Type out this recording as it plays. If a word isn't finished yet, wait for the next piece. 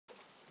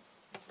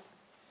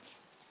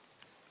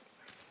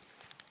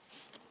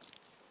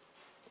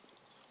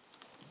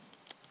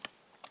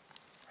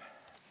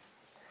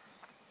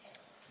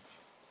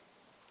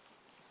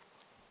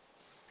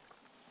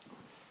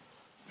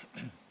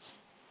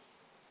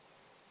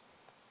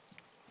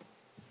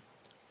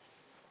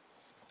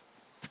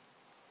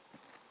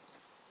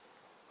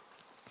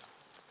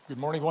Good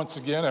morning once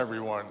again,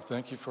 everyone.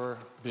 Thank you for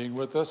being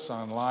with us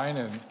online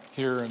and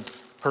here in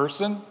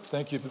person.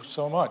 Thank you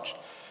so much.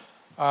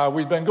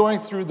 We've been going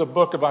through the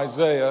book of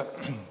Isaiah,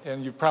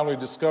 and you've probably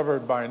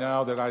discovered by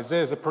now that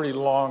Isaiah is a pretty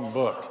long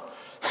book.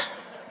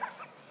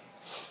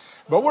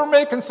 But we're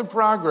making some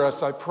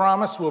progress. I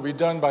promise we'll be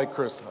done by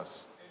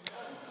Christmas.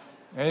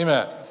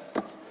 Amen.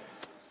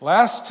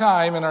 Last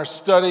time in our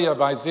study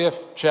of Isaiah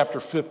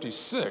chapter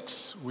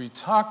 56, we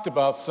talked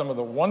about some of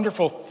the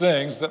wonderful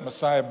things that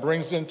Messiah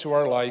brings into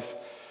our life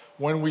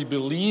when we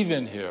believe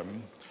in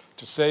him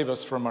to save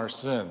us from our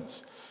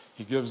sins.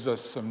 He gives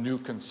us some new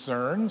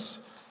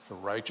concerns for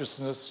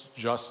righteousness,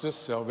 justice,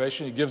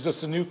 salvation. He gives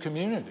us a new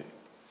community.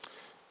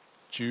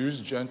 Jews,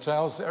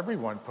 Gentiles,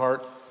 everyone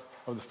part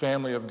of the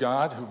family of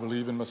God who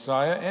believe in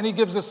Messiah. And he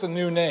gives us a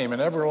new name, an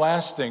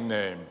everlasting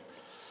name.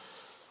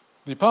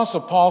 The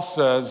Apostle Paul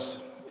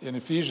says in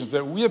Ephesians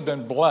that we have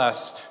been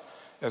blessed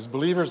as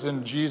believers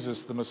in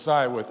Jesus, the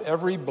Messiah, with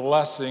every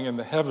blessing in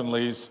the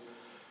heavenlies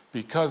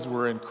because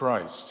we're in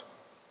Christ.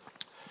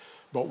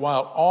 But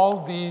while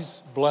all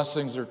these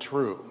blessings are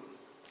true,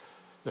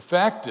 the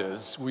fact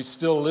is we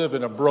still live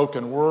in a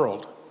broken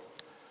world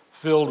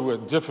filled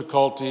with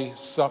difficulty,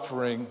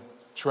 suffering,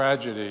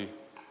 tragedy,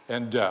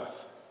 and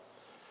death.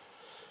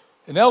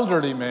 An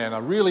elderly man,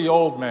 a really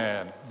old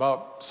man,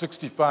 about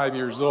 65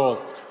 years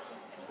old,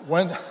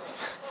 went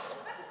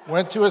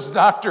to his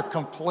doctor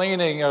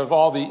complaining of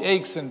all the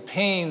aches and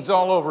pains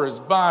all over his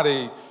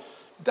body.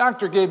 The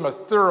doctor gave him a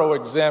thorough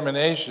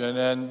examination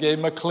and gave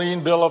him a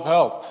clean bill of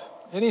health.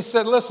 And he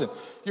said, listen,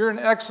 you're in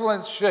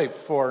excellent shape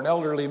for an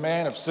elderly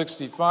man of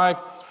 65.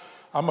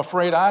 I'm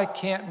afraid I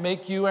can't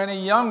make you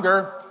any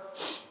younger.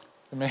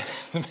 The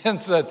man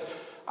said,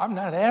 I'm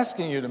not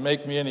asking you to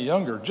make me any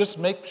younger. Just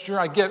make sure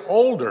I get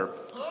older.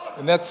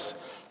 And that's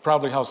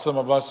probably how some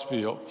of us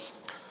feel.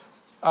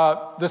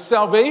 The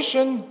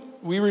salvation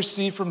we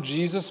receive from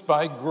Jesus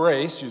by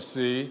grace, you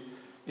see,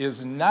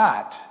 is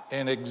not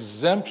an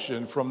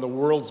exemption from the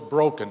world's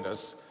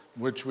brokenness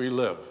in which we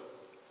live.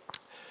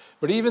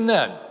 But even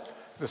then,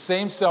 the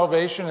same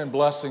salvation and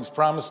blessings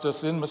promised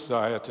us in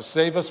Messiah to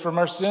save us from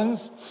our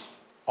sins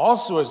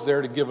also is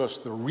there to give us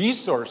the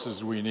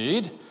resources we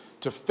need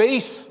to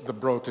face the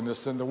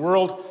brokenness in the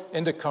world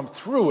and to come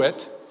through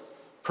it,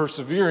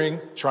 persevering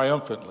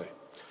triumphantly.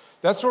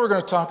 That's what we're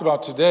going to talk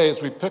about today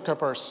as we pick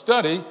up our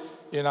study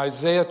in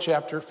Isaiah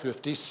chapter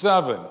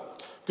 57. I'm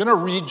going to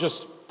read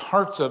just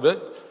parts of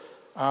it,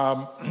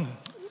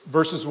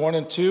 verses 1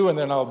 and 2, and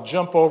then I'll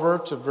jump over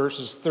to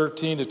verses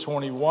 13 to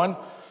 21,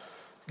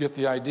 get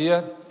the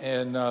idea,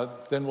 and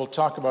then we'll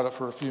talk about it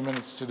for a few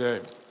minutes today.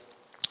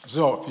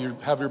 So if you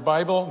have your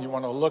Bible, you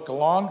want to look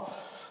along,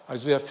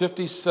 Isaiah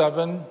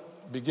 57,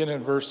 begin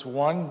in verse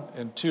 1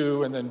 and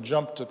 2, and then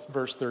jump to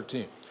verse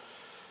 13.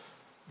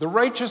 The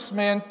righteous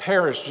man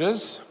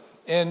perishes,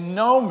 and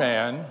no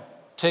man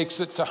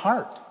takes it to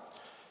heart.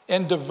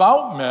 And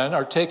devout men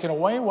are taken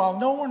away while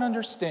no one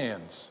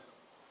understands.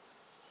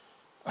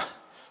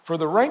 For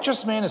the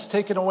righteous man is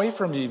taken away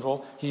from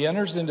evil. He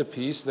enters into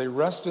peace. They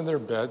rest in their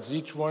beds,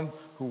 each one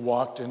who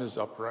walked in his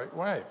upright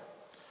way.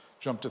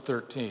 Jump to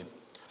 13.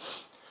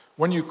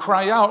 When you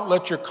cry out,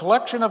 let your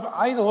collection of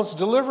idols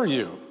deliver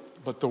you.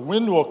 But the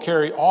wind will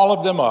carry all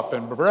of them up,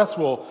 and breath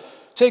will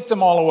take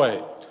them all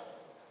away.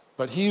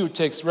 But he who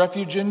takes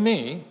refuge in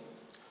me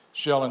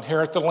shall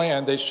inherit the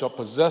land, they shall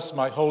possess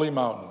my holy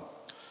mountain.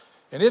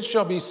 And it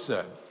shall be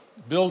said,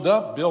 build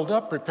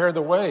up, prepare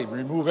the way,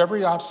 remove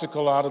every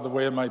obstacle out of the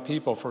way of my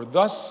people. For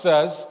thus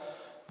says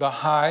the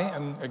high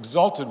and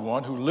exalted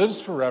one who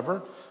lives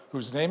forever,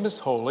 whose name is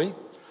holy.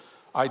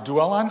 I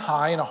dwell on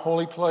high in a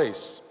holy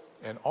place,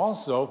 and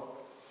also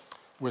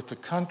with the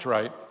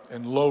contrite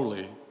and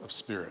lowly of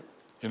spirit,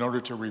 in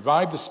order to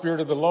revive the spirit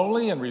of the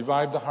lowly and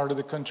revive the heart of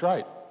the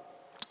contrite.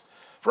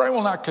 For I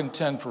will not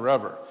contend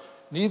forever,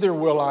 neither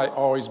will I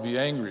always be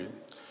angry,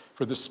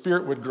 for the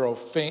spirit would grow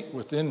faint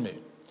within me,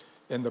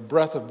 and the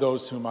breath of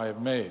those whom I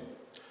have made.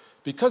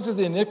 Because of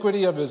the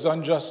iniquity of his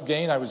unjust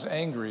gain, I was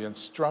angry and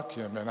struck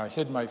him, and I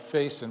hid my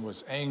face and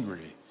was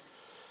angry.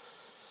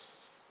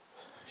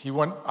 He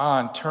went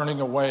on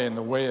turning away in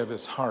the way of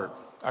his heart.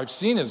 I've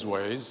seen his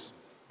ways,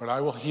 but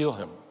I will heal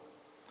him.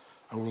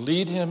 I will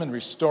lead him and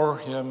restore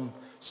and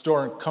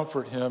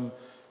comfort him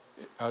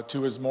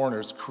to his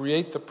mourners.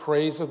 Create the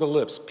praise of the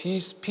lips.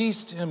 Peace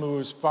to him who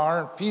is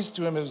far, and peace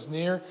to him who is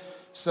near,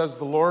 says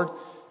the Lord,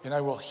 and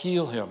I will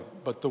heal him.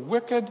 But the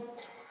wicked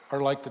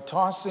are like the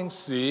tossing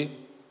sea.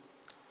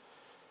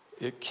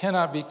 It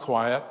cannot be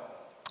quiet.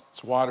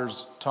 Its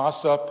waters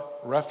toss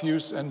up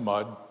refuse and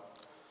mud.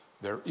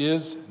 There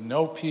is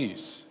no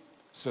peace,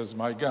 says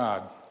my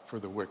God, for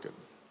the wicked.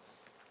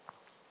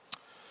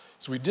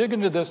 As we dig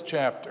into this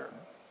chapter,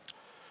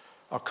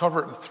 I'll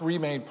cover it in three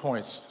main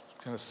points,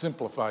 kind of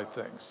simplify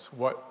things.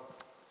 What,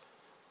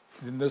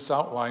 in this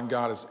outline,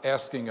 God is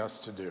asking us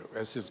to do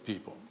as his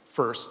people.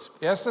 First,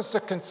 he asks us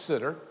to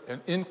consider an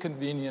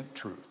inconvenient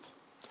truth.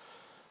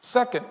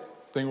 Second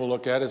thing we'll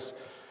look at is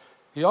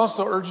he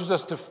also urges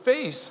us to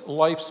face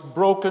life's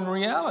broken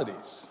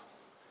realities.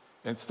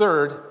 And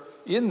third,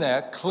 in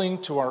that,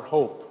 cling to our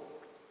hope.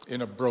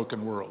 in a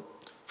broken world.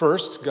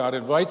 First, God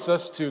invites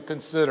us to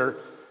consider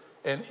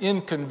an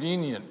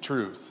inconvenient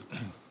truth,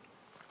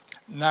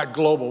 not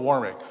global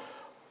warming,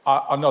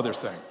 another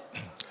thing.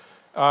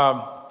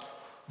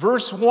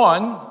 Verse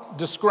 1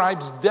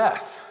 describes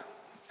death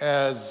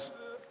as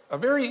a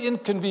very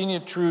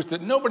inconvenient truth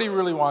that nobody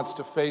really wants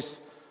to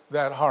face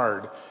that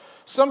hard.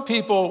 Some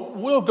people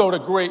will go to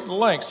great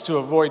lengths to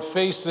avoid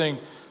facing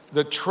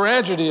the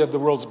tragedy of the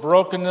world's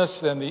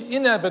brokenness and the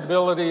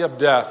inevitability of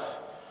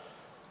death.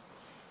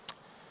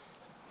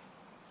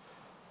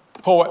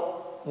 A poet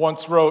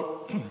once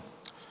wrote,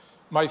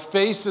 "My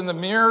face in the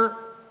mirror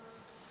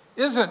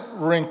isn't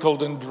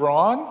wrinkled and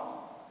drawn.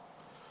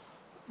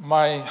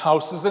 My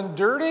house isn't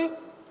dirty.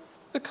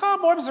 The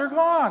cobwebs are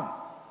gone.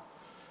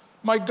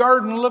 My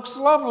garden looks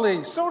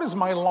lovely. So does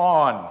my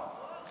lawn.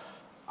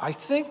 I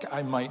think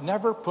I might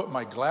never put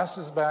my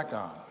glasses back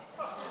on."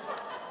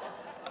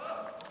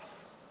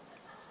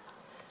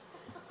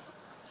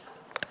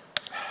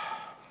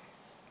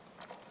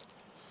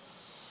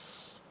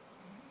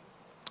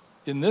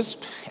 In this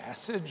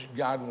passage,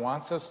 God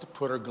wants us to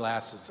put our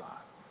glasses on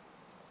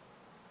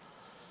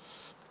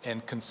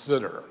and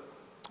consider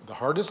the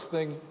hardest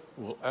thing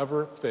we'll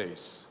ever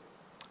face: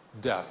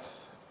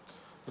 death.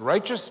 The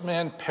righteous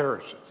man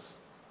perishes.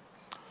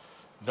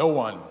 No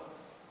one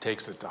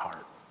takes it to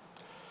heart.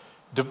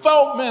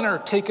 Devout men are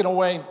taken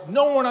away.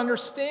 No one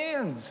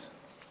understands.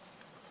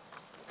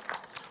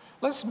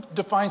 Let's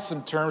define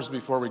some terms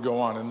before we go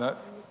on in that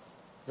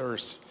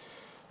verse.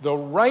 The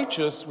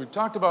righteous, we've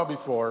talked about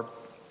before,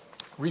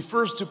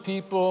 refers to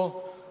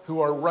people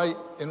who are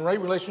in right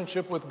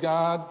relationship with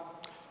God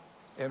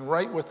and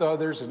right with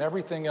others and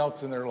everything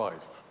else in their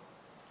life.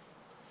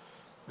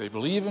 They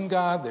believe in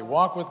God, they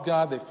walk with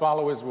God, they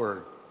follow His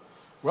word.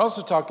 We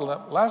also talked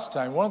last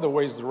time, one of the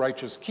ways the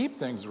righteous keep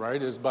things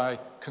right is by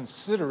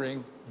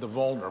considering the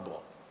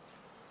vulnerable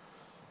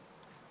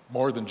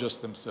more than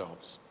just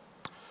themselves.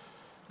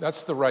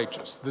 That's the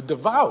righteous. The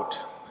devout,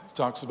 he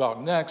talks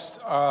about next,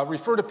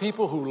 refer to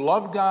people who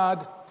love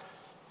God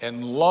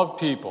and love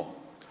people.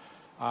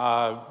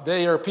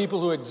 They are people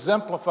who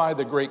exemplify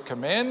the great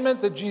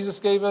commandment that Jesus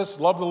gave us: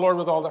 love the Lord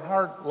with all their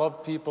heart,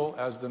 love people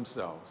as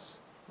themselves.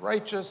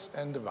 Righteous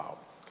and devout.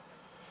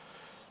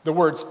 The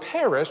words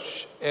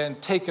perish and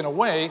taken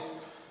away,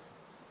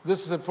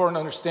 this is important to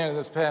understand in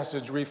this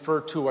passage, refer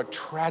to a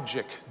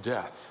tragic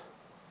death.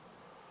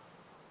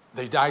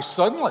 They die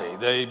suddenly.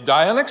 They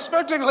die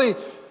unexpectedly,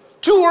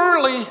 too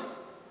early.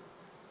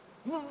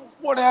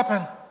 What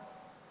happened?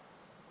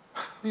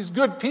 These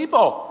good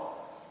people,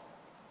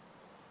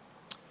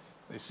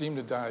 they seem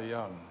to die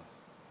young.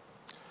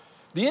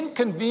 The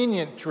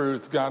inconvenient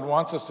truth God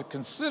wants us to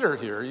consider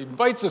here, He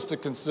invites us to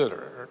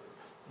consider,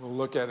 we'll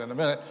look at it in a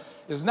minute,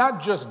 is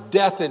not just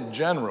death in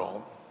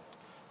general,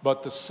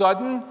 but the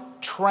sudden,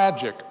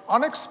 tragic,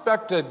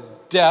 unexpected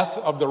death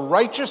of the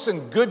righteous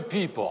and good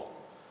people,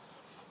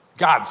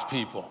 God's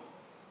people.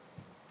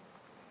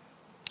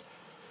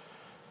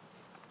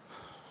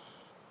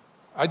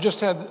 I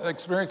just had the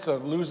experience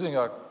of losing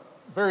a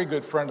very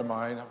good friend of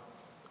mine,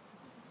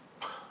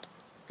 a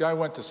guy I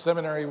went to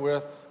seminary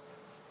with.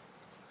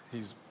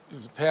 He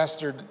was a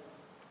pastor,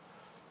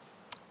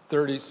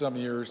 30-some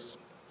years,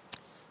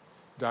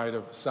 died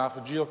of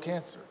esophageal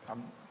cancer.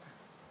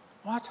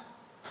 What?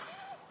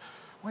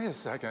 Wait a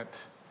second.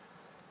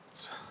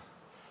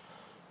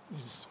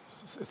 He's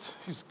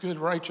a good,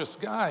 righteous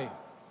guy,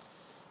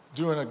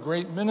 doing a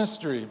great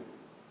ministry.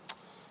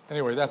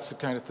 Anyway, that's the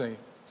kind of thing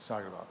it's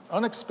talking about.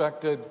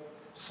 Unexpected,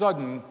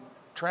 sudden,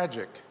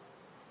 tragic.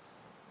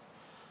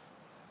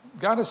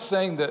 God is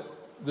saying that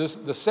the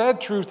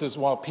sad truth is,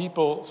 while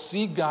people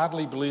see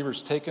godly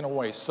believers taken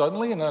away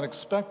suddenly and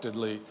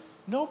unexpectedly,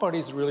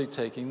 nobody's really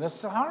taking this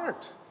to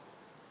heart.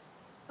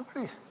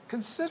 Nobody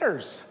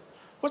considers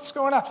what's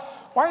going on.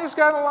 Why is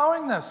God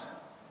allowing this?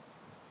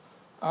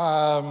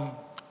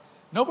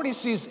 Nobody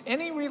sees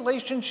any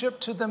relationship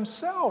to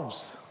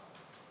themselves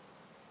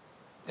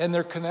and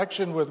their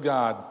connection with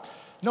God.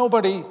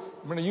 Nobody,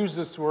 I'm going to use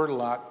this word a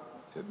lot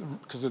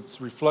because it's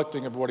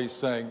reflecting of what he's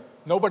saying.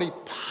 Nobody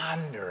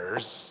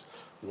ponders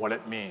what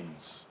it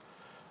means.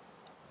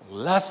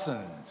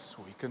 Lessons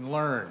we can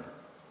learn.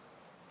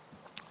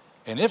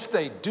 And if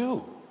they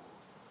do,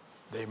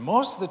 they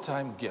most of the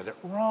time get it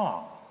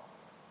wrong.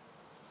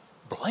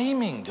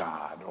 Blaming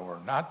God or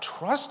not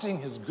trusting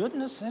His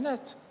goodness in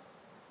it.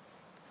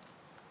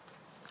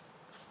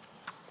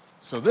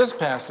 So this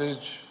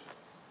passage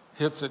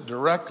hits it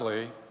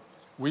directly.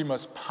 We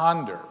must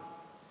ponder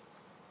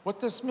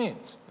what this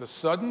means. The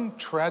sudden,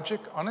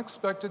 tragic,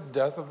 unexpected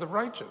death of the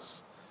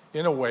righteous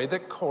in a way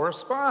that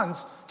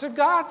corresponds to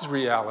God's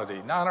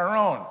reality, not our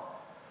own.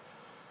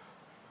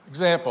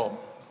 Example,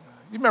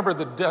 you remember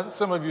the death,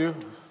 some of you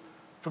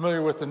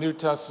familiar with the New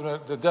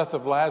Testament, the death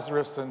of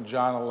Lazarus in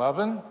John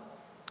 11.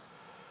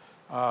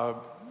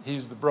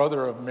 He's the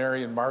brother of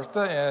Mary and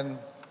Martha, and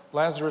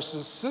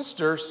Lazarus'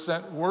 sister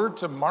sent word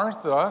to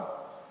Martha,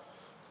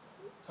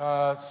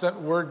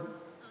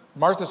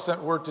 Martha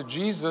sent word to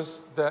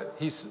Jesus that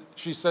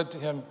she said to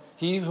him,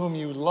 "He whom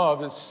you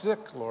love is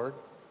sick, Lord."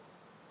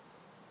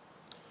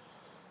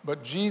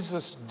 But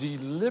Jesus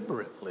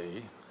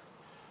deliberately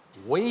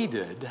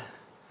waited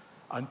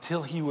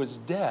until he was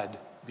dead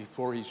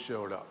before he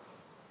showed up.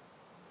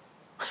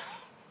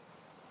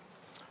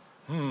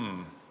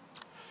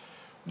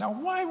 Now,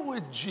 why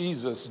would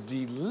Jesus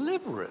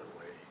deliberately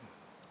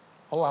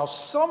allow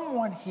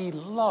someone he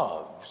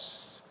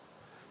loves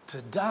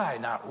to die,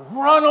 not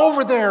run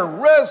over there,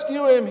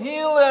 rescue him,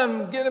 heal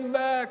him, get him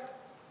back?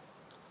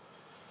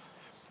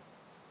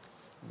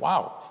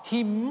 Wow,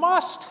 he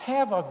must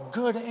have a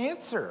good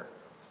answer.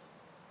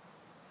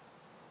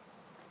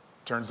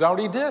 Turns out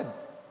he did.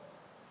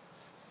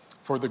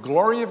 For the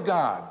glory of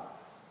God,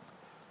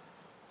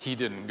 he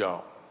didn't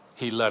go.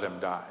 He let him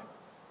die.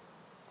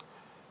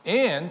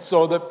 And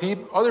so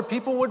that other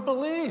people would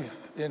believe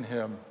in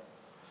him.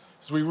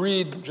 As we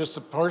read just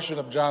a portion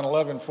of John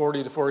 11,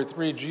 40 to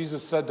 43,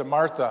 Jesus said to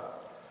Martha,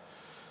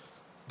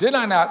 "Did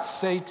I not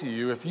say to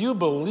you, if you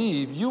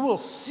believe, you will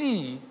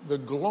see the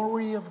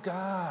glory of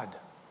God?"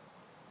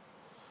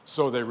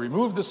 So they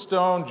removed the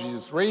stone.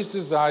 Jesus raised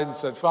his eyes and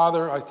said,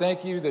 "Father, I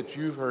thank you that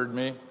you've heard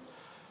me.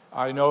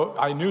 I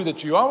knew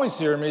that you always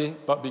hear me,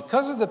 but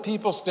because of the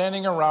people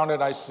standing around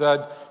it, I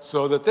said,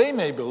 so that they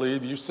may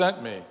believe you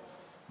sent me."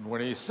 And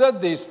when he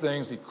said these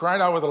things, he cried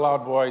out with a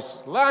loud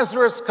voice,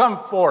 "Lazarus, come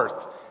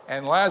forth!"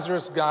 And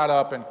Lazarus got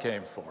up and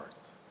came forth.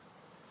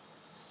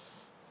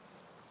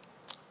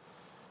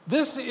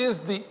 This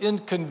is the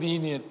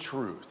inconvenient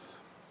truth.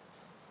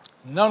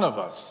 None of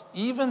us,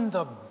 even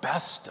the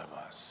best of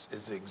us,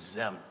 is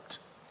exempt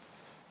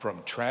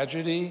from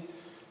tragedy,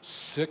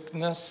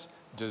 sickness,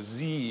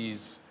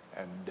 disease,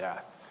 and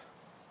death.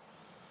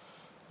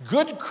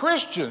 Good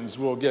Christians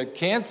will get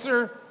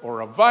cancer or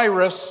a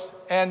virus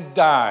and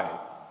die.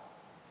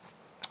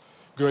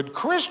 Good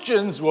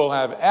Christians will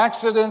have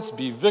accidents,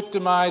 be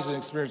victimized, and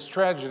experience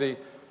tragedy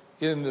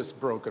in this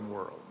broken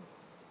world,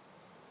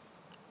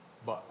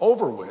 but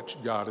over which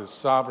God is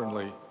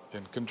sovereignly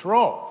in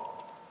control.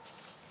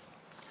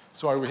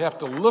 So we have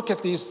to look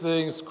at these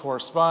things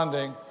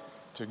corresponding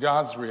to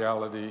God's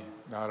reality,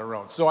 not our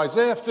own. So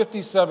Isaiah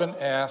 57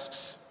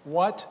 asks,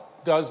 what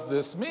does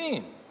this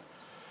mean?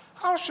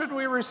 How should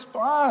we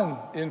respond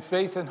in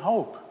faith and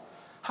hope?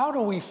 How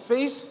do we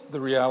face the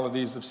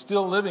realities of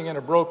still living in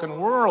a broken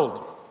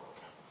world?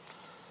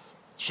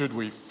 Should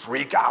we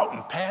freak out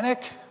and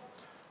panic?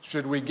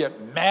 Should we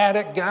get mad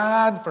at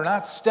God for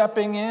not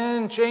stepping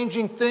in,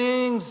 changing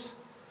things?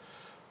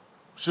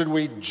 Should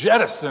we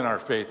jettison our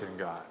faith in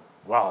God?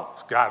 Well,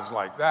 God's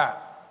like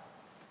that.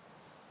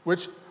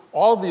 Which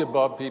all the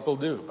above people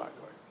do, by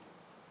the way.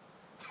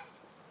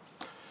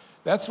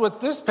 That's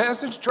what this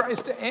passage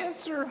tries to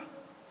answer,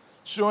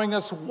 showing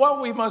us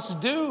what we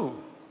must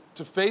do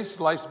to face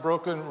life's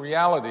broken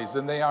realities,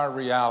 and they are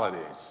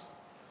realities.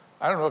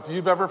 I don't know if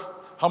you've ever,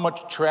 how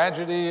much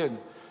tragedy and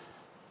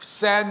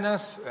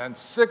sadness and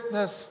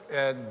sickness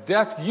and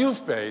death you've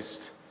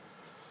faced,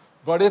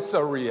 but it's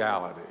a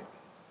reality.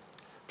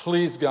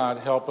 Please, God,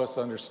 help us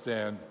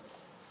understand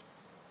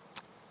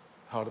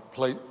how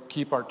to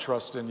keep our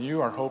trust in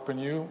you, our hope in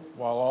you,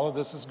 while all of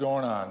this is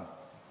going on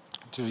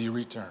until you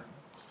return.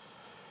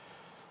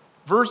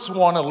 Verse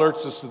 1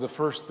 alerts us to the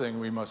first thing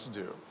we must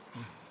do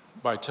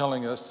by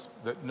telling us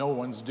that no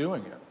one's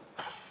doing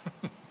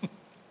it.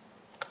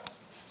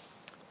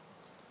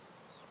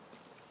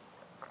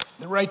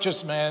 The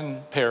righteous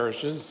man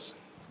perishes,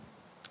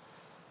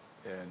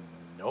 and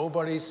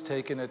nobody's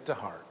taken it to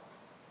heart.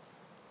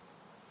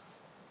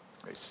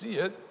 They see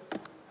it,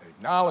 they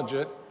acknowledge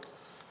it,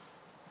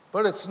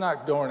 but it's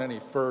not going any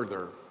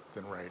further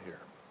than right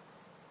here.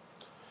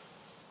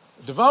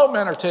 Devout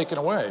men are taken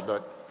away,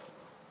 but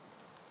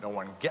no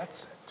one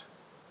gets it.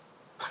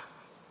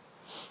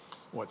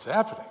 What's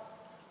happening?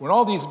 When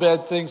all these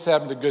bad things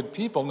happen to good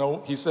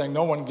people, he's saying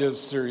no one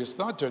gives serious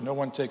thought to it. No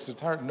one takes it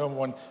to heart.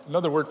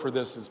 Another word for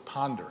this is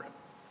ponder it.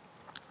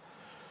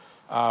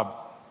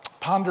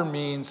 Ponder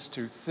means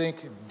to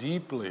think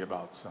deeply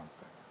about something.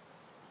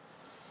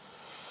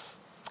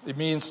 It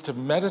means to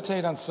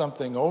meditate on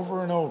something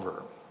over and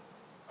over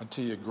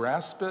until you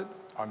grasp it,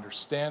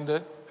 understand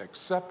it,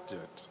 accept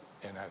it,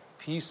 and at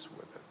peace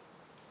with it.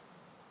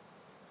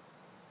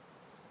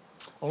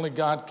 Only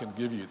God can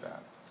give you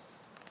that.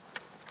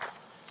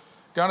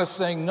 God is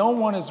saying no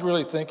one is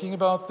really thinking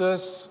about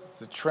this,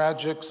 the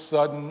tragic,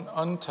 sudden,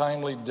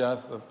 untimely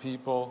death of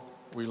people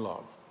we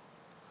love.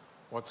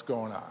 What's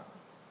going on?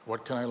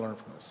 What can I learn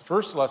from this? The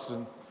first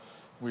lesson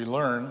we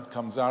learn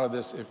comes out of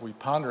this, if we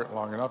ponder it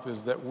long enough,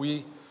 is that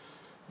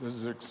this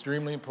is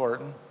extremely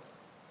important,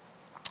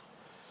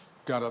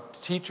 got to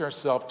teach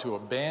ourselves to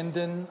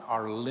abandon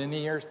our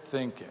linear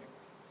thinking.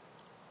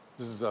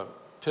 This is a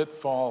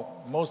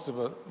pitfall most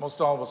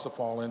all of us will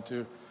fall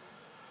into.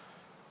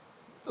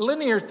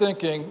 Linear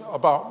thinking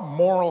about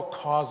moral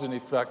cause and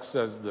effect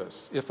says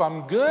this: if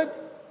I'm good,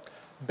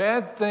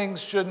 bad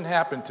things shouldn't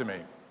happen to me.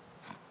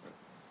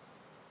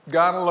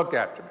 God will look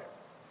after me.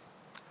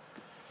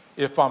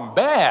 If I'm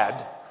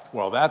bad,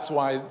 well, that's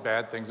why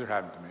bad things are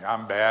happening to me.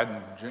 I'm bad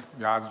and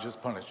God's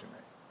just punishing me.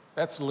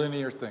 That's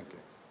linear thinking.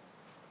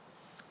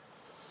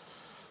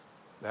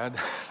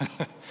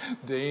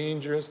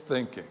 Dangerous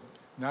thinking.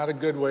 Not a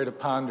good way to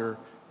ponder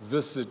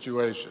this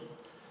situation.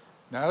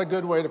 Not a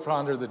good way to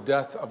ponder the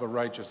death of a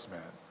righteous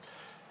man.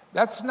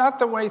 That's not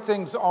the way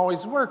things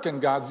always work in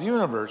God's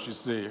universe, you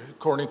see,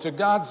 according to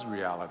God's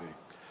reality.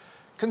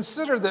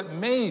 Consider that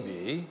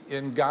maybe,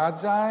 in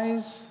God's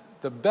eyes,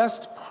 the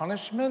best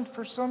punishment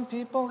for some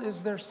people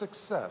is their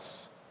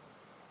success.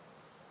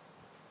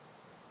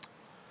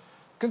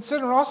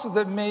 Consider also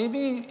that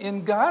maybe,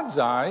 in God's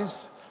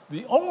eyes,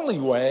 the only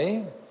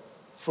way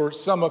for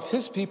some of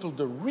his people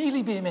to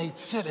really be made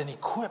fit and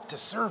equipped to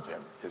serve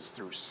him is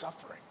through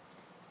suffering.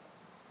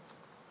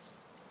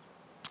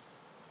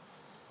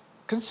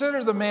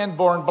 Consider the man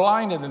born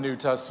blind in the New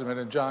Testament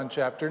in John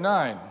chapter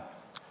 9.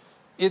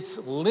 It's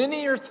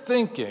linear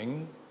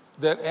thinking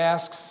that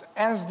asks,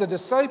 as the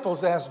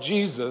disciples asked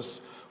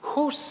Jesus,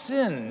 who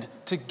sinned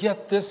to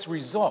get this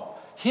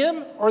result?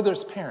 Him or their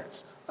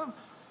parents?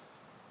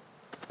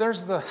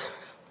 There's the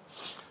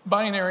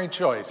binary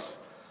choice.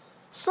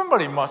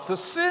 Somebody must have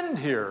sinned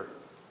here.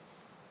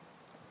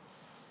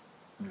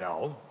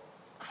 No.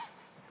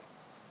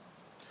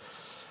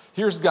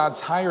 Here's God's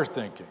higher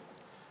thinking.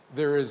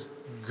 There is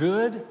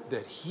good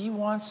that he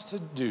wants to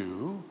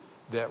do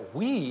that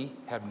we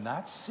have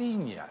not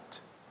seen yet.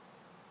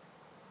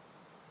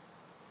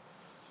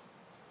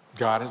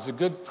 God has a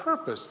good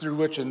purpose through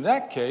which, in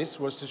that case,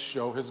 was to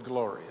show his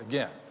glory.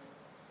 Again,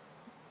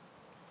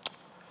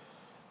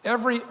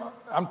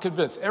 I'm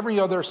convinced every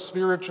other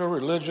spiritual,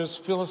 religious,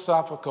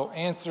 philosophical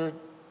answer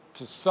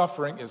to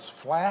suffering is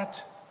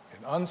flat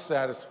and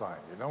unsatisfying.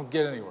 You don't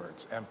get anywhere.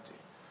 It's empty.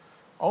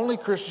 Only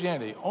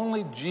Christianity,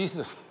 only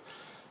Jesus,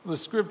 the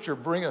Scripture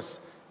bring us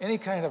any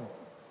kind of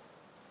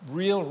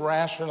real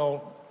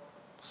rational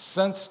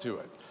sense to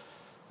it.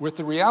 With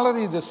the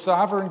reality of the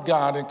sovereign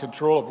God in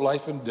control of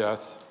life and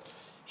death,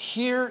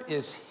 here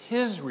is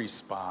his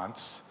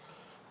response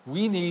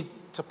we need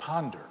to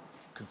ponder,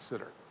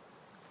 consider,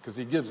 because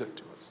he gives it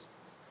to us.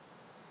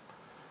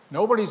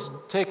 Nobody's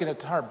taken it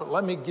to heart, but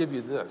let me give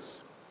you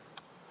this.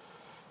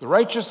 The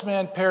righteous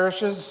man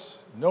perishes,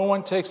 no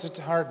one takes it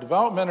to heart.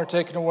 Devout men are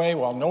taken away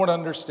while no one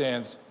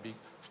understands.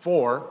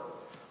 Before,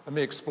 let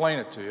me explain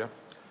it to you.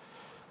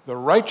 The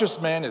righteous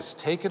man is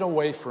taken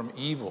away from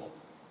evil.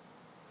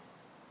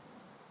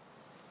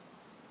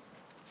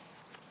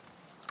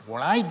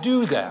 When I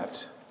do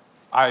that,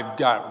 I've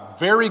got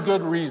very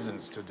good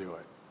reasons to do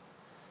it.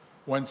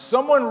 When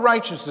someone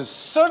righteous is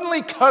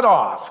suddenly cut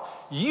off,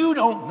 you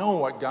don't know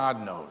what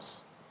God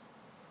knows.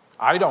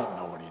 I don't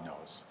know what he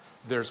knows.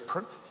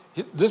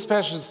 This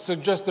passage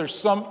suggests there's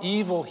some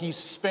evil he's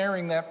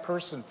sparing that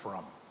person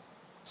from,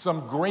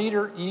 some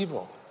greater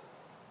evil.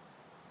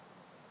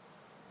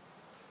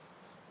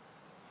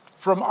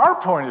 From our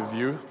point of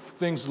view,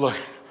 things look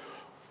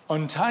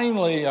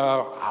untimely,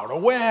 out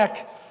of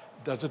whack,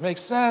 doesn't make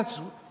sense,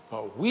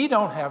 but we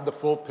don't have the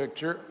full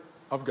picture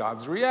of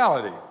God's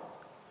reality.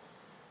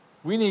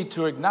 We need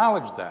to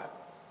acknowledge that.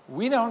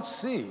 We don't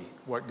see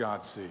what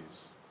God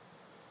sees.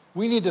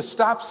 We need to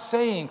stop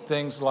saying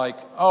things like,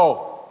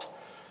 oh,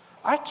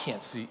 I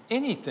can't see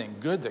anything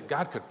good that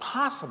God could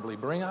possibly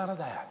bring out of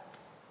that.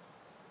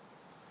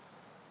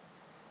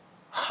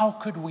 How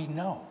could we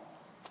know?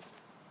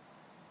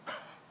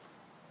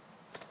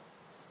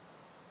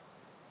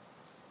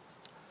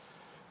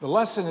 The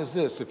lesson is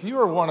this: if you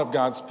are one of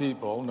God's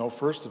people, know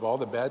first of all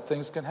that bad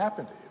things can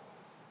happen to you.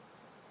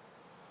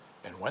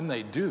 And when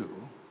they do,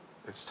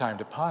 it's time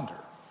to ponder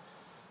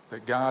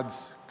that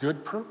God's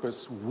good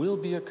purpose will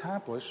be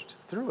accomplished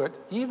through it,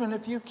 even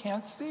if you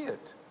can't see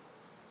it.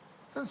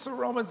 That's a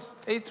Romans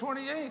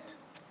 8:28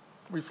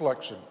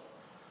 reflection.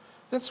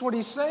 That's what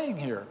he's saying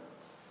here.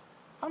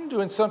 I'm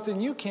doing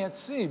something you can't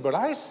see, but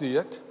I see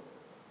it.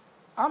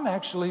 I'm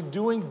actually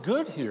doing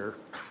good here.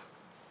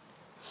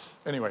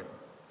 Anyway,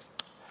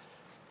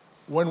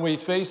 when we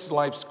face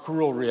life's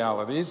cruel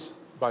realities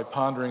by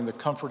pondering the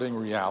comforting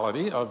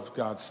reality of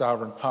God's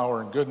sovereign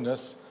power and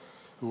goodness,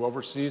 who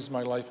oversees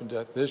my life and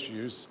death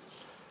issues,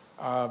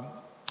 the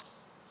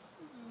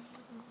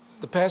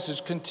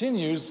passage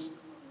continues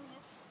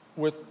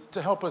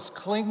to help us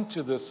cling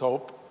to this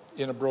hope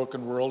in a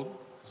broken world.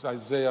 As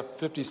Isaiah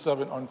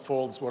 57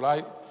 unfolds, what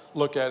I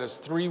look at as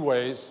three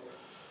ways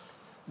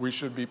we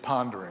should be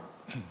pondering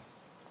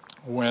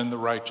when the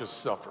righteous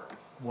suffer,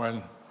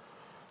 when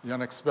the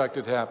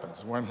unexpected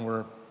happens, when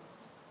we're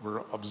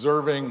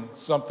observing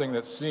something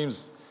that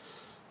seems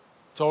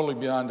totally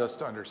beyond us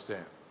to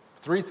understand.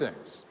 Three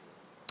things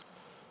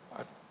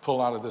I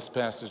pull out of this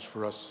passage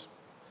for us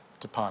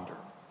to ponder.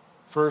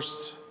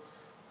 First,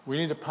 we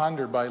need to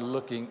ponder by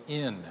looking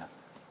in.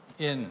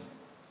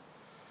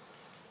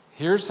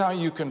 Here's how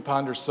you can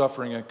ponder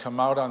suffering and come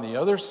out on the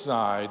other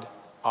side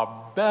a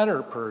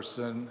better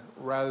person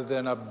rather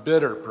than a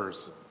bitter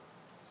person.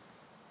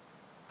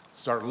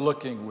 Start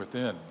looking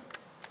within.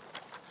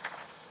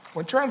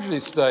 When tragedy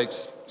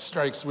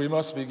strikes, we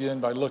must begin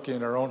by looking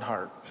at our own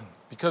heart,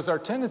 because our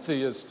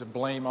tendency is to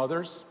blame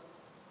others,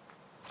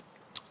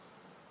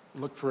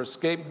 look for a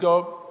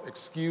scapegoat,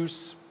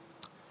 excuse,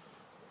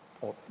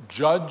 or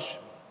judge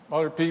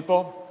other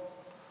people,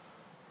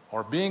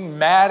 or being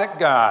mad at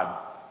God.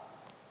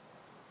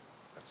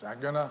 That's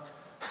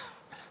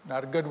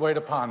not a good way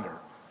to ponder.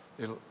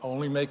 It'll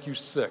only make you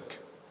sick.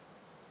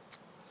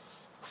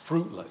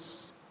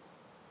 Fruitless.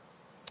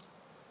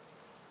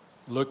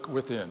 Look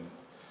within.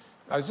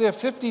 Isaiah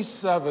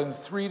 57,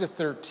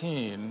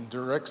 3-13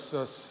 directs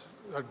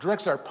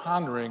our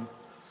pondering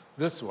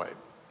this way.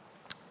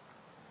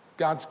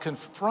 God's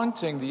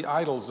confronting the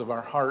idols of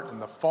our heart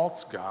and the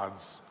false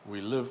gods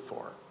we live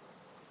for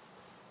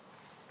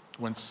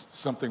when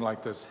something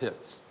like this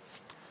hits.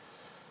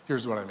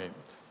 Here's what I mean.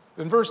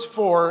 In verse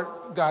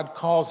 4, God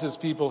calls his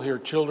people here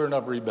children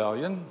of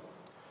rebellion,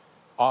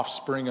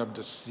 offspring of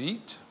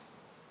deceit.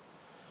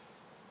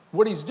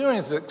 What he's doing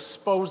is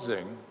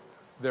exposing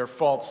their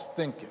false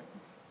thinking.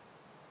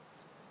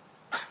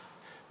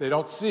 They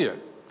don't see it.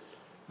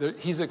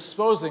 He's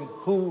exposing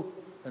who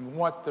and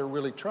what they're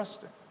really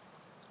trusting,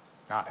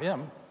 not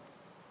him.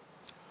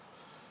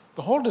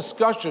 The whole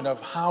discussion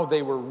of how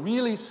they were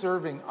really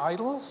serving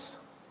idols,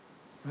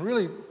 and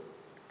really,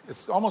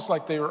 it's almost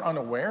like they were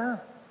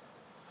unaware,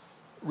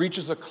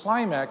 reaches a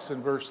climax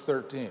in verse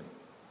 13,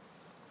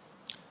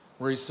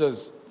 where he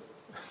says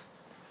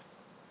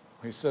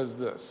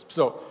this.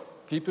 So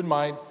keep in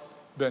mind,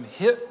 been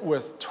hit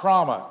with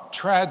trauma,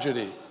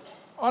 tragedy,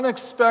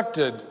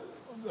 unexpected,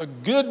 a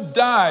good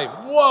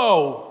dive,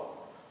 whoa.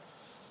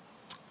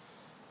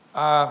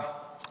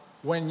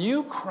 When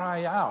you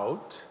cry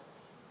out,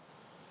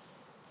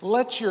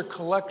 let your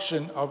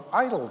collection of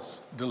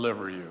idols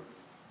deliver you.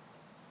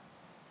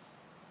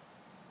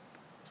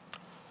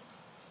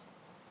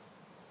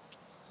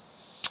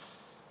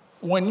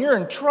 When you're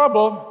in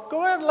trouble,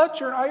 go ahead and let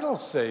your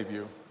idols save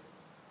you.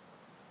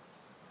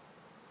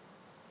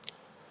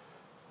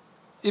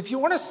 If you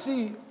want to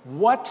see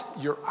what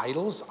your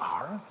idols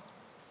are,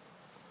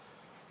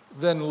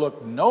 then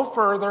look no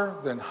further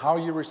than how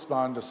you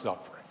respond to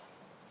suffering.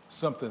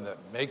 Something that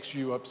makes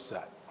you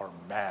upset or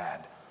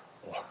mad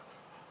or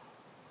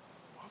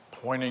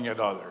pointing at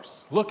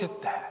others. Look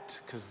at that,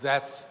 because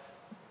that's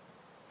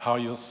how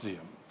you'll see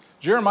them.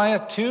 Jeremiah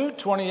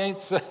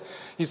 2:28,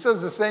 he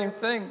says the same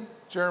thing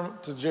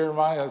to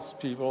Jeremiah's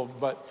people,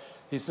 but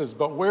he says,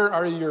 but where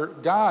are your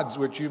gods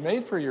which you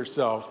made for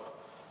yourself?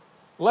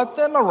 Let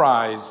them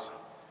arise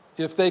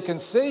if they can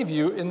save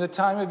you in the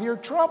time of your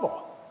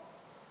trouble.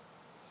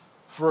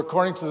 For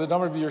according to the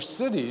number of your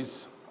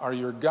cities are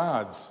your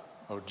gods,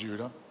 O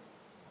Judah.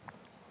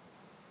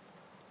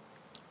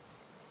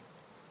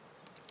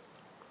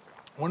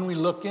 When we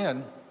look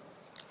in,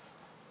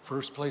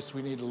 first place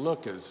we need to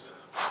look is,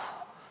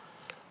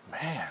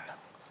 man,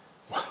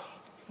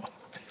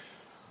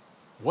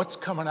 what's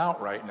coming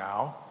out right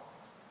now?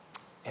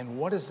 And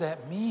what does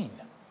that mean?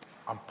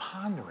 I'm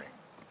pondering.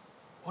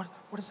 What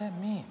does that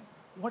mean?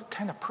 What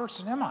kind of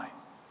person am I?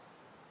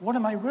 What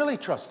am I really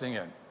trusting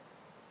in?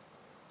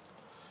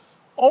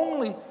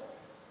 Only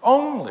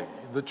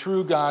the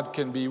true God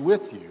can be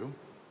with you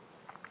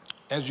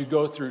as you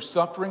go through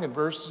suffering,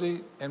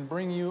 adversity, and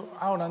bring you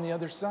out on the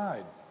other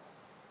side.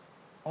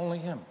 Only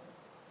him.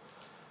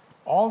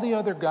 All the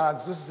other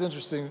gods, this is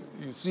interesting,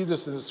 you see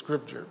this in the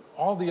scripture,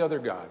 all the other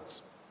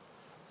gods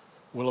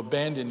will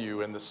abandon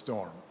you in the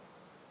storm,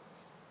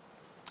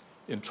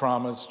 in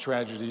traumas,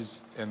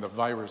 tragedies, and the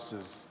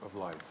viruses of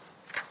life.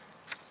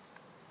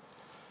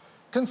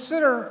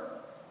 Consider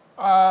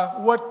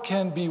what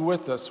can be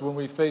with us when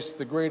we face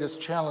the greatest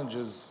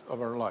challenges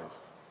of our life.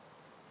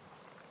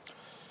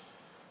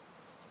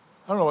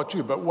 I don't know about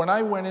you, but when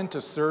I went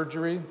into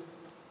surgery,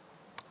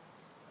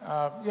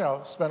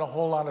 spent a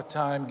whole lot of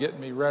time getting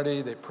me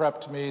ready. They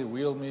prepped me,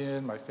 wheeled me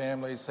in, my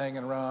family's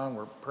hanging around,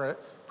 we're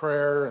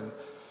prayer, and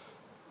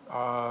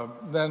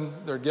then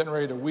they're getting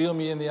ready to wheel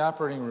me in the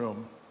operating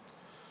room.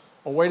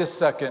 Oh, wait a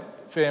second,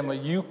 family,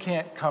 you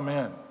can't come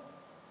in.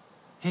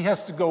 He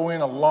has to go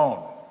in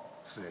alone,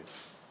 see.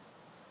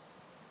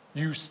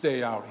 You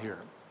stay out here.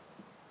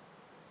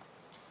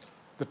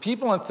 The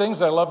people and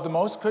things I loved the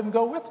most couldn't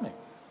go with me.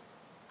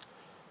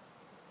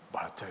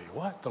 But I'll tell you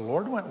what, the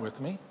Lord went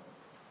with me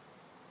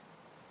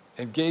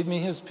and gave me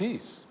his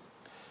peace.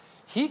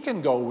 He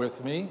can go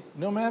with me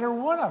no matter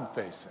what I'm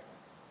facing.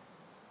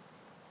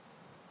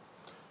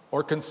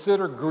 Or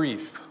consider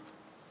grief,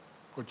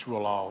 which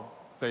we'll all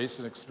face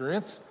and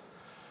experience.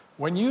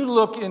 When you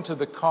look into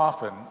the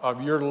coffin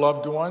of your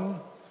loved one,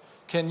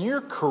 can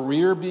your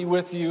career be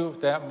with you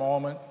at that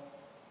moment?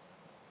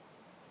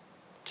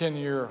 Can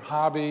your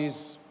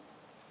hobbies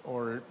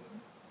or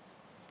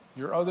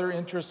your other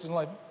interests in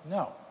life?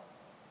 No.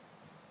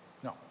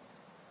 No.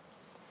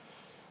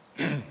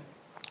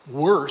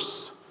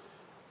 Worse,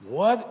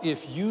 what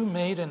if you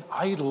made an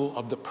idol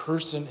of the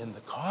person in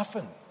the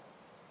coffin?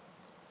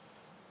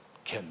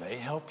 Can they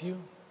help you?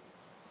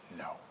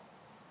 No,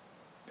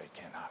 they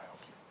cannot help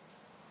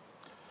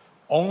you.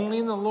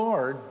 Only the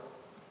Lord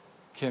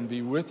can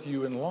be with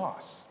you in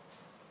loss.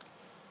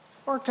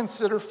 Or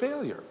consider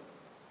failure.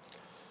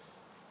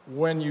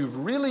 When you've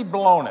really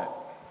blown it,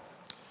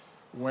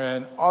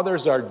 when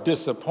others are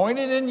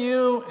disappointed in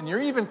you, and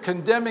you're even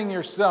condemning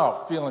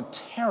yourself, feeling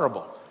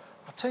terrible.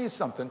 I'll tell you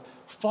something,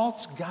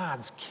 false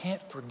gods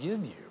can't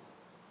forgive you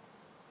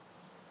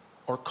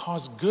or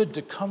cause good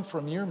to come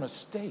from your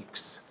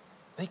mistakes.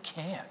 They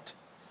can't.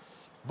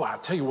 But I'll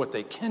tell you what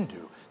they can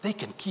do. They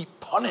can keep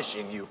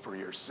punishing you for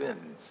your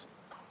sins.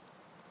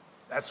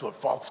 That's what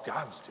false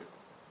gods do.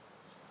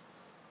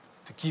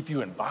 To keep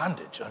you in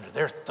bondage under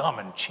their thumb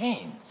and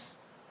chains.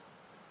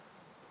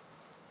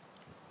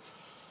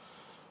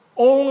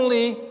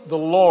 Only the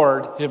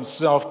Lord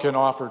himself can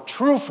offer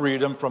true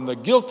freedom from the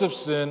guilt of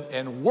sin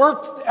and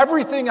work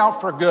everything out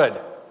for good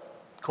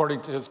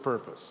according to his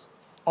purpose.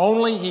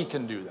 Only he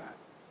can do that.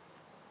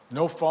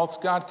 No false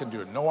god can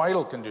do it. No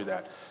idol can do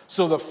that.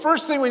 So the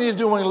first thing we need to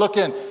do when we look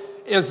in,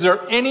 is there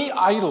any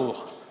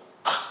idol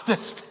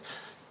that's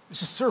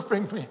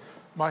usurping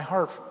my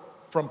heart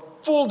from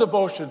full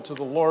devotion to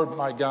the Lord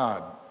my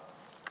God?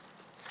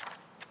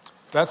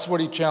 That's what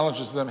he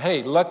challenges them.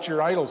 Hey, let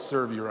your idols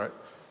serve you right.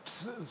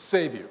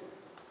 Save you.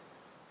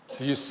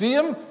 Do you see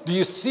him? Do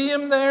you see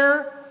him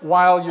there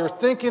while you're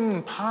thinking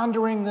and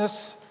pondering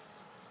this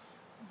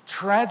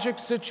tragic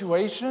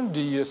situation? Do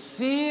you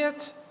see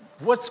it?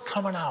 What's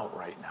coming out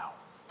right now?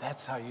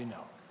 That's how you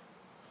know.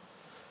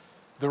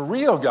 The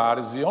real God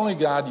is the only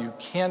God you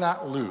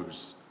cannot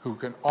lose, who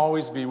can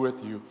always be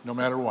with you no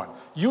matter what.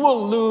 You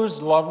will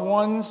lose loved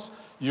ones.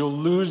 You'll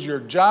lose your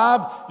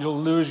job. You'll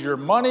lose your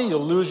money.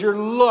 You'll lose your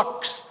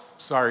looks,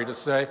 sorry to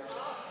say.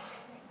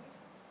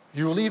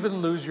 You will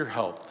even lose your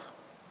health.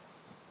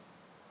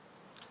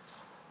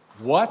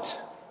 What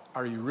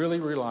are you really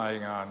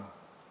relying on?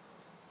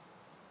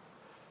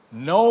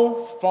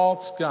 No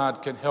false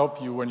god can help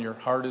you when your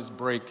heart is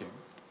breaking.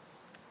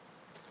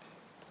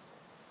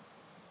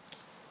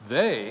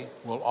 They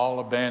will all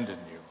abandon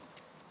you.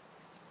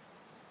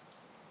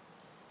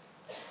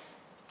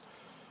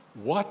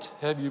 What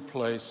have you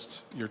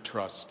placed your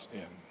trust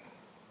in?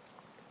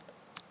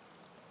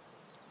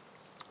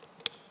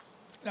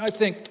 I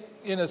think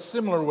in a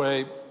similar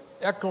way,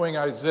 echoing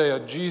Isaiah,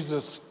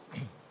 Jesus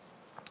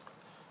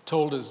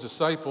told his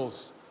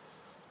disciples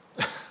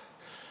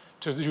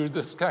to do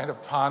this kind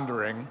of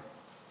pondering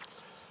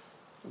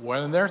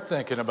when they're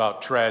thinking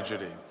about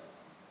tragedy.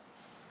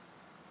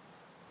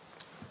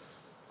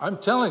 I'm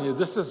telling you,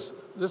 this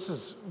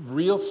is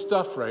real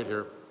stuff right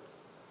here.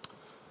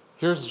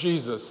 Here's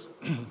Jesus,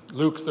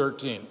 Luke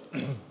 13,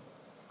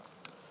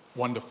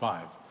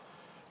 1-5.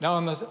 Now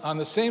on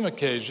the same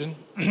occasion,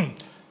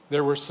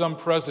 there were some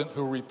present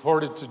who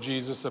reported to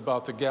Jesus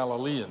about the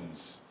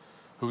Galileans,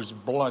 whose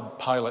blood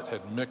Pilate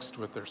had mixed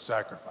with their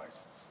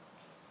sacrifices.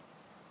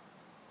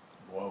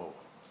 Whoa.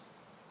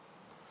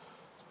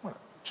 What a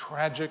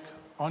tragic,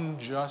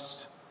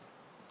 unjust,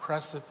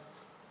 oppressive.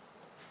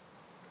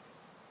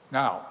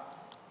 Now,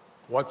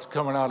 what's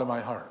coming out of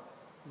my heart?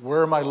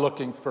 Where am I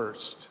looking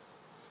first?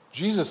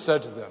 Jesus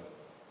said to them,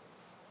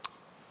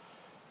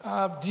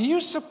 do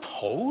you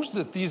suppose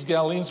that these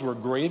Galileans were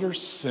greater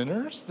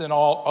sinners than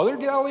all other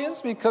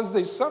Galileans because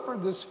they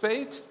suffered this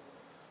fate?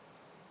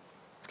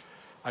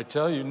 I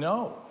tell you,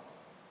 no.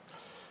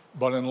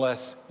 But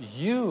unless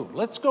you,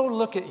 let's go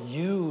look at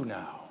you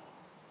now.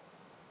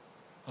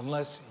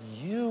 Unless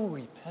you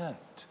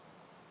repent,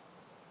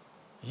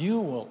 you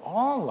will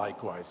all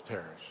likewise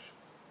perish.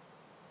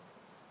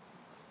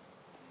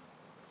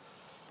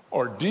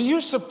 Or do you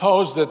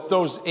suppose that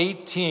those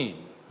 18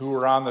 who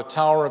were on the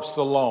Tower of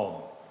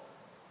Siloam,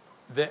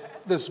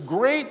 this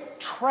great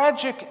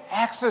tragic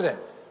accident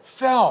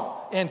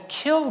fell and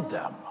killed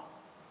them,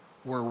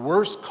 were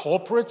worse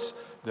culprits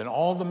than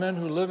all the men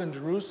who live in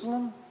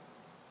Jerusalem?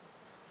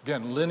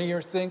 Again,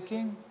 linear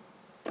thinking.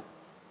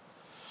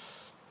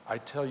 I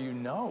tell you,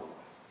 no.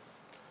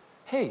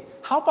 Hey,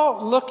 how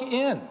about look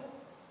in?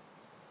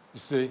 You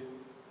see,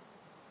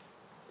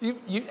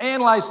 you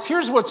analyze,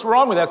 here's what's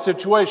wrong with that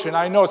situation.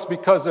 I know it's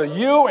because of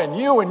you and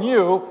you and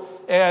you,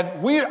 and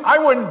I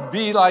wouldn't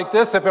be like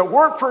this if it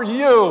weren't for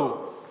you.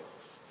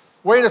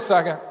 Wait a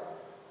second.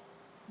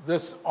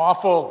 This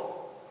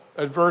awful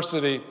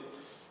adversity,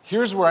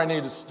 here's where I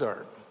need to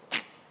start.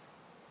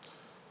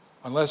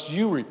 Unless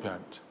you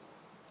repent,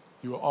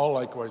 you will all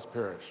likewise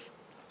perish.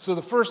 So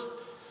the first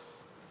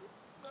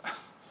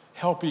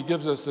help he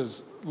gives us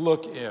is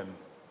look in.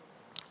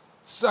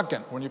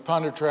 Second, when you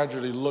ponder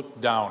tragedy,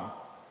 look down.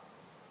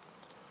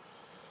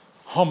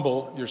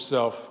 Humble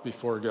yourself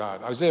before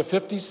God. Isaiah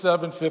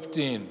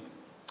 57:15.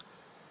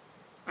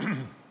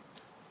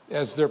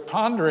 As they're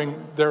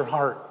pondering their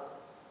heart,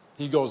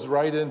 he goes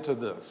right into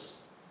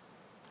this.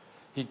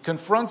 He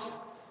confronts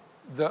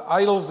the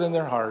idols in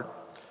their heart,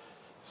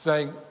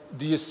 saying,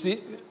 do you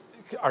see,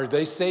 are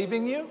they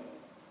saving you?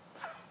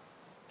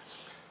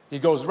 He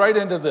goes right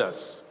into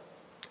this.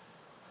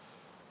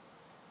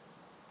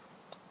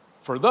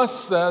 For thus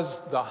says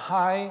the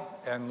high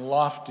and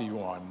lofty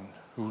one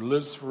who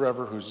lives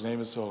forever, whose name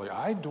is holy.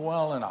 I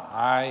dwell in a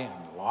high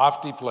and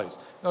lofty place.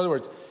 In other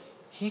words,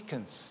 he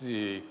can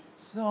see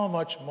so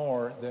much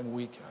more than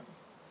we can.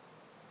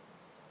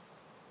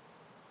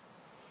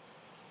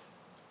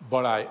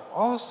 But I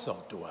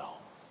also dwell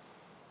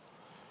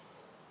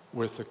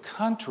with the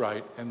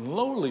contrite and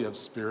lowly of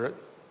spirit,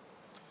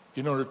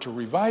 in order to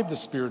revive the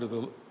spirit of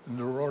the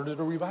in order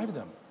to revive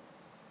them,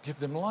 give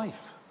them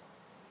life.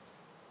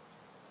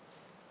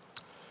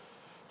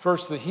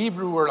 First, the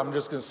Hebrew word, I'm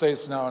just going to say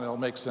this now and it'll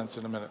make sense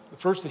in a minute.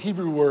 First, the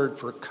Hebrew word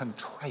for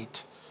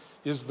contrite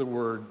is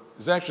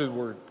actually the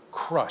word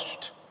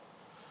crushed.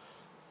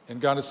 And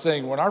God is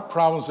saying when our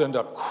problems end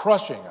up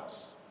crushing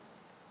us,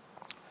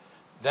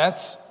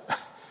 that's,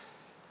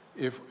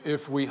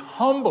 if we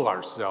humble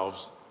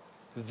ourselves,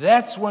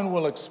 that's when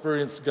we'll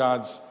experience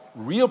God's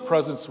real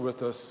presence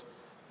with us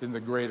in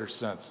the greater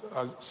sense.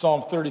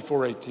 Psalm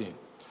 34:18.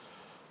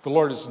 The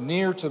Lord is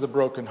near to the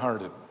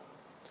brokenhearted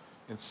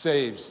and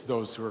saves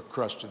those who are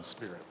crushed in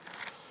spirit.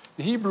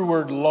 The Hebrew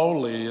word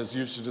lowly is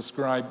used to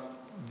describe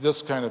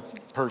this kind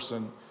of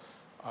person,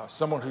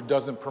 someone who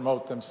doesn't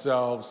promote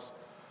themselves,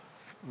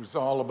 who's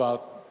all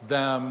about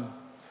them,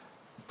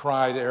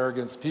 pride,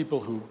 arrogance, people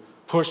who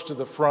push to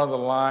the front of the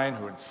line,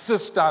 who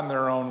insist on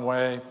their own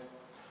way.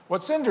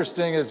 What's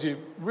interesting is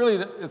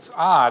it's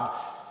odd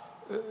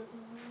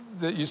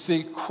that you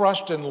see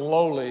crushed and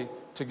lowly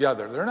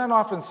together. They're not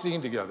often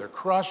seen together,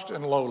 crushed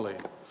and lowly.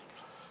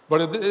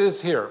 But it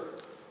is here.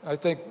 I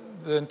think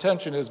the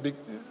intention is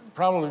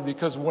probably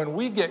because when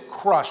we get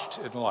crushed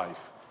in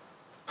life,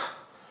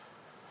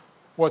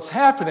 what's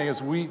happening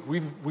is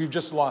we've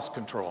just lost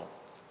control.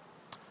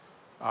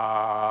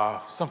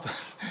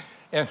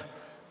 And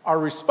our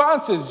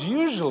response is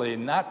usually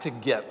not to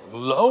get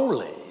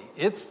lowly,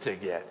 it's to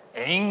get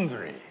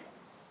angry,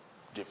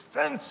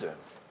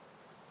 defensive,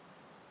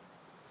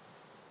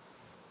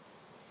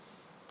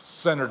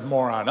 centered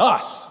more on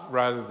us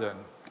rather than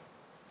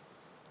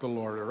the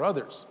Lord or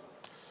others.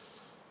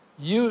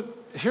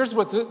 Here's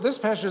what this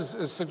passage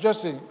is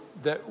suggesting,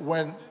 that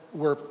when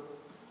we're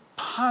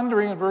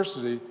pondering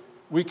adversity,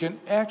 we can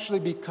actually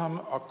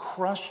become a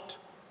crushed,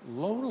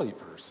 lowly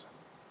person.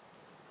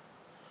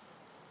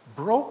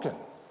 Broken,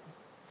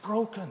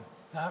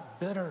 not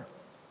bitter.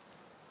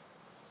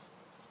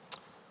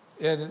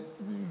 And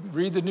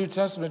read the New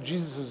Testament,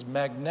 Jesus is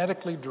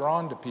magnetically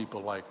drawn to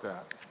people like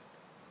that.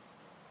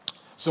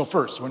 So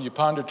first, when you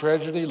ponder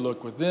tragedy,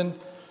 look within.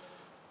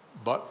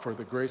 But for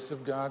the grace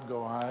of God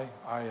go I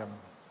am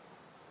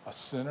a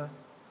sinner,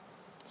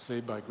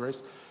 saved by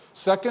grace.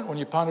 Second, when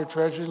you ponder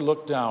tragedy,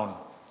 look down.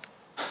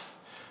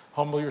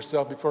 Humble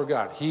yourself before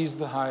God. He's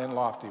the high and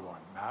lofty one,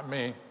 not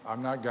me.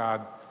 I'm not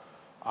God.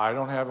 I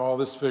don't have all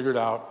this figured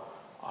out.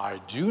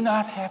 I do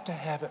not have to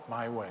have it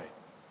my way.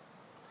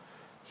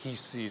 He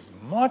sees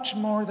much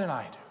more than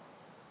I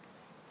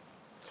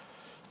do.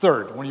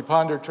 Third, when you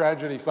ponder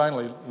tragedy,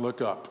 finally,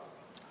 look up.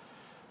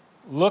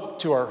 Look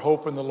to our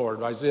hope in the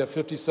Lord. Isaiah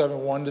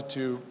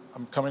 57:1-2,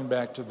 I'm coming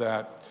back to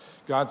that.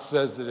 God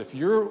says that if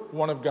you're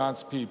one of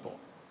God's people,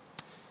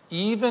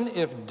 even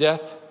if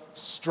death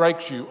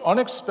strikes you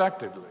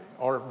unexpectedly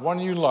or one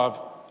you love,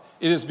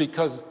 it is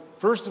because,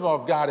 first of all,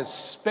 God is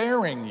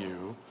sparing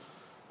you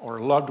or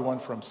a loved one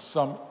from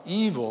some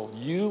evil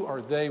you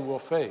or they will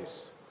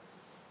face.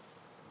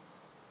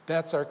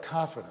 That's our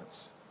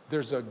confidence.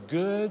 There's a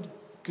good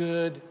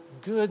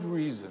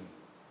reason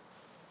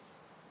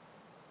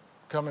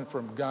coming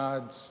from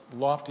God's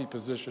lofty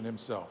position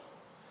himself.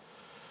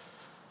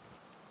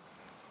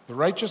 The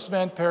righteous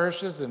man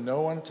perishes and no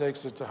one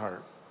takes it to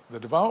heart. The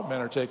devout men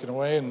are taken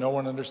away and no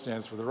one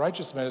understands. For the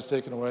righteous man is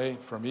taken away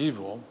from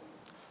evil.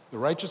 The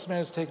righteous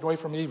man is taken away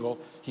from evil.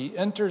 He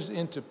enters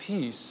into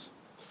peace.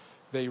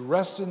 They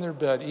rest in their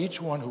bed,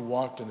 each one who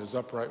walked in his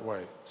upright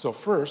way. So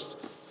first,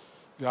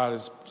 God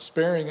is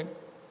sparing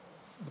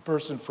the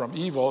person from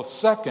evil.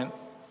 Second,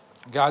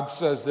 God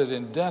says that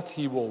in death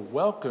he will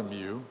welcome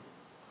you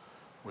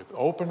with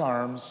open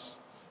arms,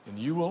 and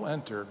you will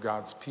enter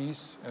God's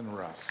peace and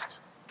rest.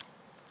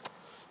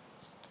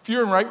 If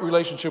you're in right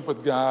relationship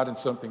with God and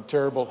something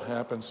terrible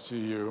happens to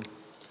you,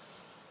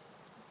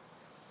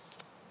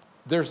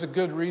 there's a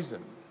good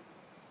reason,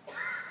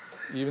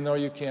 even though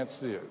you can't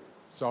see it.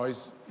 It's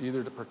always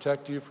either to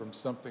protect you from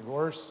something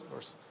worse or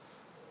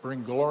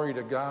bring glory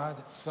to God,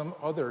 some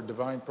other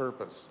divine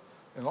purpose.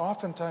 And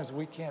oftentimes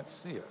we can't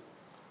see it.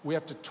 We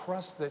have to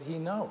trust that he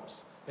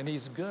knows, and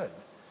he's good.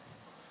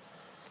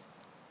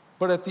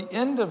 But at the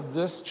end of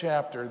this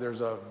chapter,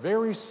 there's a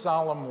very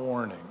solemn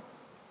warning.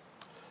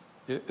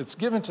 It's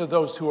given to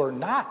those who are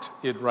not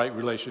in right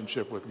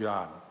relationship with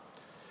God.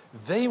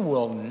 They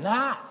will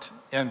not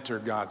enter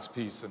God's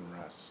peace and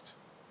rest.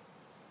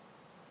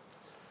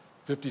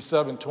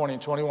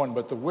 57:20-21,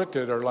 but the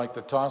wicked are like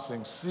the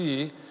tossing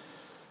sea.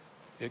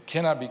 It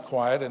cannot be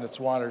quiet, and its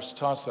waters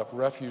toss up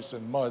refuse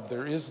and mud.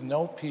 There is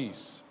no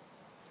peace,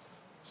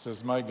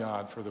 says my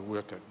God, for the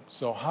wicked.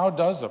 So how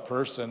does a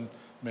person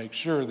make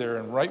sure they're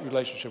in right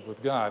relationship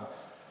with God?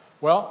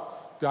 Well,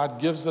 God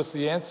gives us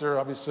the answer,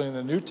 obviously, in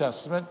the New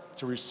Testament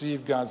to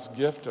receive God's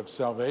gift of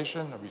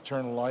salvation, of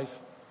eternal life.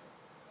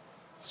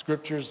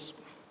 Scriptures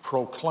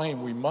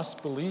proclaim we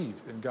must believe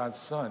in God's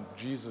Son,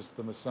 Jesus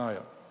the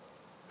Messiah,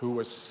 who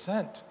was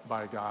sent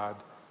by God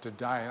to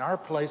die in our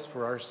place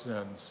for our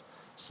sins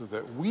so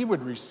that we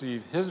would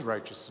receive his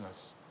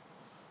righteousness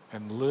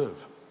and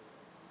live.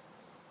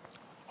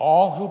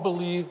 All who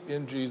believe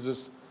in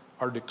Jesus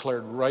are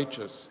declared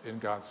righteous in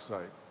God's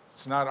sight.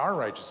 It's not our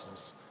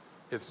righteousness,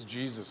 it's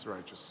Jesus'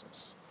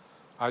 righteousness.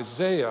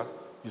 Isaiah,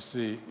 you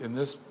see, in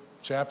this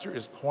chapter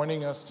is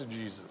pointing us to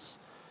Jesus.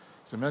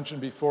 As I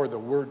mentioned before, the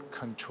word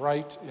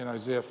contrite in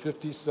Isaiah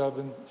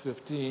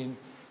 57:15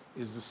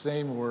 is the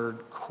same word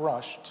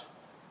crushed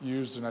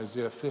used in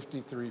Isaiah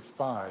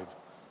 53:5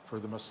 for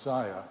the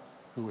Messiah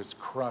who is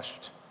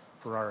crushed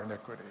for our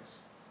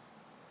iniquities.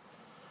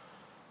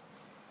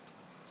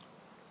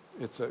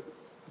 It's an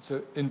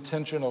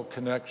intentional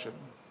connection.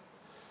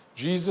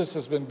 Jesus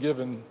has been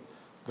given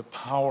the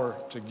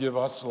power to give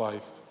us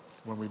life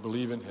when we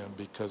believe in him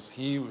because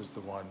he was the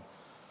one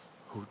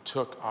who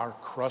took our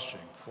crushing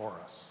for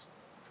us.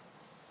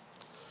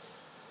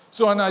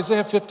 So in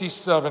Isaiah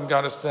 57,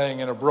 God is saying,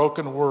 in a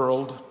broken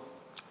world,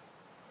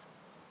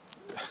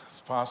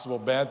 it's possible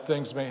bad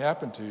things may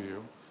happen to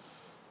you.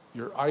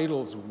 Your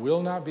idols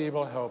will not be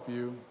able to help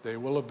you. They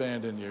will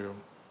abandon you.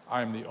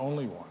 I am the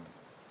only one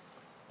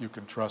you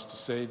can trust to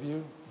save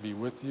you, be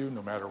with you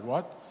no matter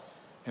what,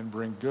 and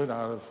bring good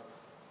out of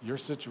your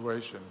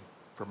situation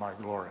for my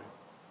glory.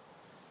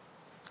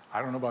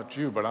 I don't know about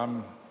you, but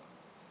I'm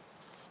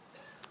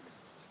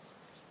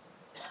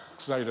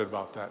excited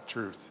about that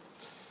truth.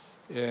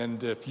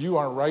 And if you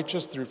are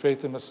righteous through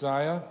faith in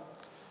Messiah,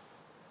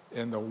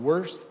 and the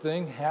worst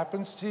thing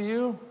happens to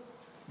you,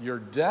 your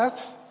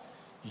death,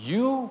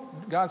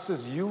 God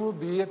says, you will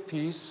be at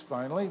peace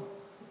finally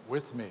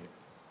with me.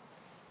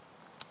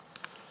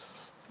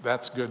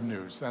 That's good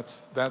news.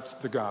 That's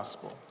the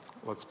gospel.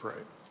 Let's pray.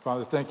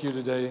 Father, thank you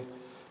today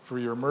for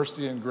your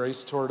mercy and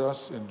grace toward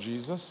us in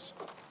Jesus.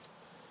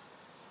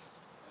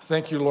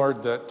 Thank you,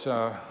 Lord,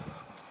 that,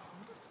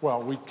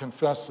 we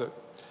confess that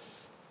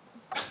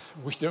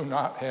we do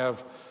not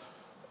have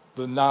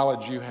the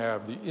knowledge you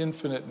have, the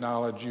infinite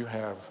knowledge you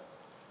have.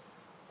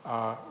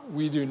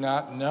 We do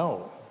not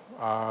know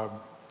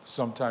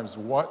sometimes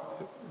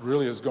what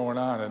really is going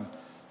on, and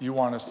you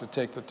want us to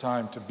take the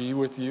time to be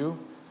with you,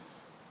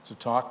 to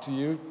talk to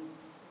you,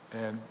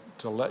 and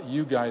to let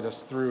you guide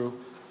us through,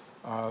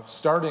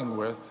 starting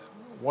with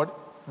what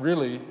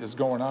really is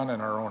going on in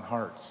our own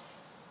hearts.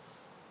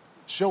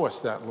 Show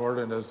us that, Lord,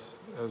 and as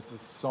the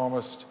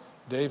psalmist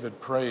David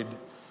prayed,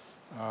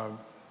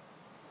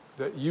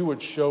 that you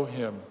would show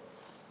him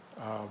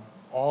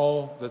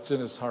all that's in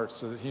his heart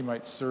so that he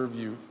might serve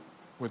you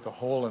with a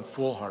whole and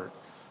full heart.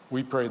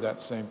 We pray that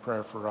same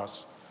prayer for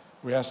us.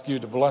 We ask you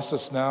to bless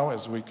us now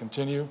as we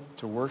continue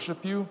to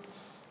worship you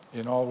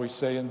in all we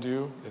say and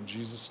do. In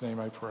Jesus' name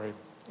I pray,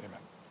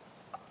 amen.